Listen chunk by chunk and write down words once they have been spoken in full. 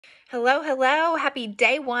Hello, hello. Happy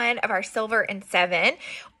day one of our Silver and Seven.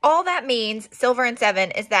 All that means, Silver and Seven,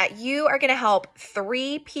 is that you are going to help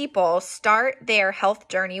 3 people start their health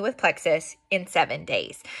journey with Plexus in 7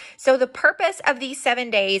 days. So the purpose of these 7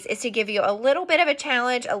 days is to give you a little bit of a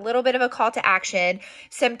challenge, a little bit of a call to action,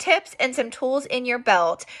 some tips and some tools in your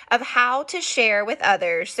belt of how to share with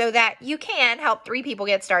others so that you can help 3 people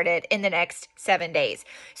get started in the next 7 days.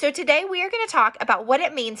 So today we are going to talk about what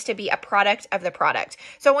it means to be a product of the product.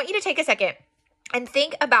 So I want you to take a second and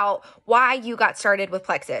think about why you got started with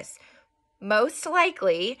Plexus. Most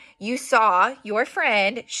likely, you saw your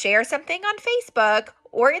friend share something on Facebook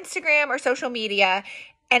or Instagram or social media,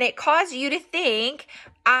 and it caused you to think,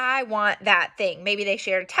 I want that thing. Maybe they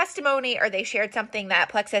shared a testimony or they shared something that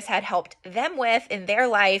Plexus had helped them with in their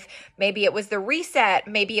life. Maybe it was the reset,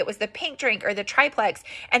 maybe it was the pink drink or the triplex,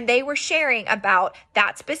 and they were sharing about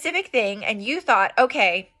that specific thing, and you thought,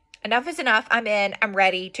 okay, enough is enough. I'm in. I'm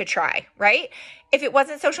ready to try, right? If it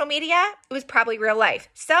wasn't social media, it was probably real life.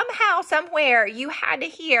 Somehow, somewhere, you had to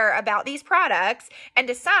hear about these products and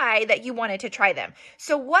decide that you wanted to try them.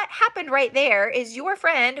 So what happened right there is your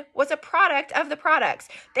friend was a product of the products.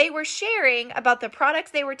 They were sharing about the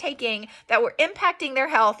products they were taking that were impacting their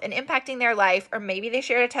health and impacting their life, or maybe they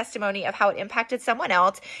shared a testimony of how it impacted someone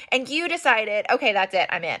else, and you decided, okay, that's it.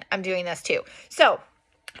 I'm in. I'm doing this too. So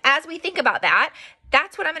as we think about that,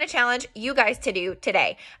 that's what I'm going to challenge you guys to do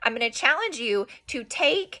today. I'm going to challenge you to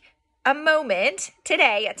take a moment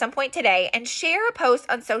today, at some point today, and share a post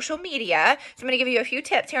on social media. So I'm going to give you a few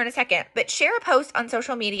tips here in a second, but share a post on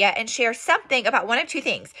social media and share something about one of 2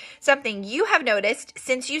 things. Something you have noticed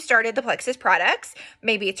since you started the Plexus products.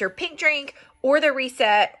 Maybe it's your pink drink or the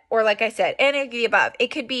reset, or like I said, any of the above.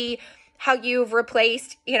 It could be how you've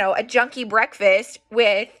replaced, a junky breakfast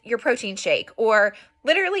with your protein shake, or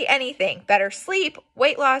literally anything. Better sleep,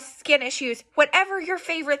 weight loss, skin issues, whatever your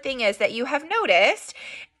favorite thing is that you have noticed.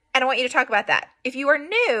 And I want you to talk about that. If you are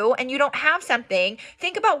new and you don't have something,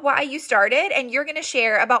 think about why you started, and you're going to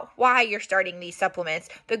share about why you're starting these supplements,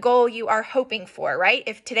 the goal you are hoping for, right?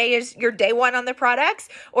 If today is your day one on the products,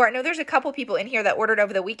 or I know there's a couple people in here that ordered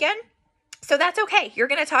over the weekend, so that's okay. You're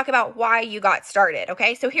going to talk about why you got started,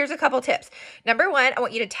 okay? So here's a couple tips. Number 1, I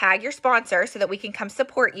want you to tag your sponsor so that we can come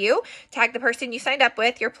support you. Tag the person you signed up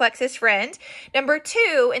with, your Plexus friend. Number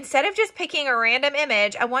 2, instead of just picking a random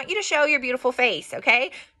image, I want you to show your beautiful face, okay?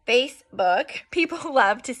 Facebook, people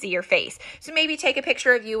love to see your face. So maybe take a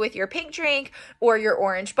picture of you with your pink drink or your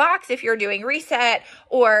orange box if you're doing reset,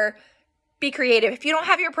 or be creative. If you don't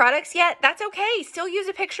have your products yet, that's okay. Still use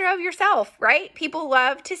a picture of yourself, right? People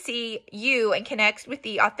love to see you and connect with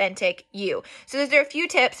the authentic you. So those are a few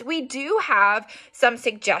tips. We do have some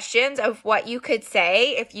suggestions of what you could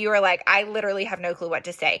say if you are like, I literally have no clue what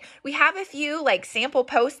to say. We have a few sample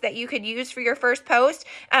posts that you could use for your first post.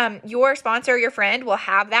 Your sponsor, your friend will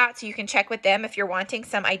have that, so you can check with them if you're wanting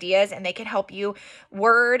some ideas, and they can help you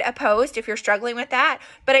word a post if you're struggling with that.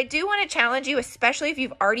 But I do want to challenge you, especially if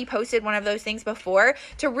you've already posted one of those things before,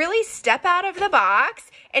 to really step out of the box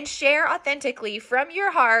and share authentically from your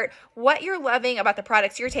heart what you're loving about the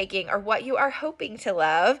products you're taking, or what you are hoping to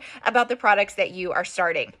love about the products that you are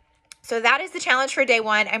starting. So that is the challenge for day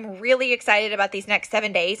one. I'm really excited about these next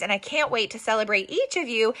 7 days, and I can't wait to celebrate each of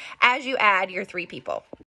you as you add your 3 people.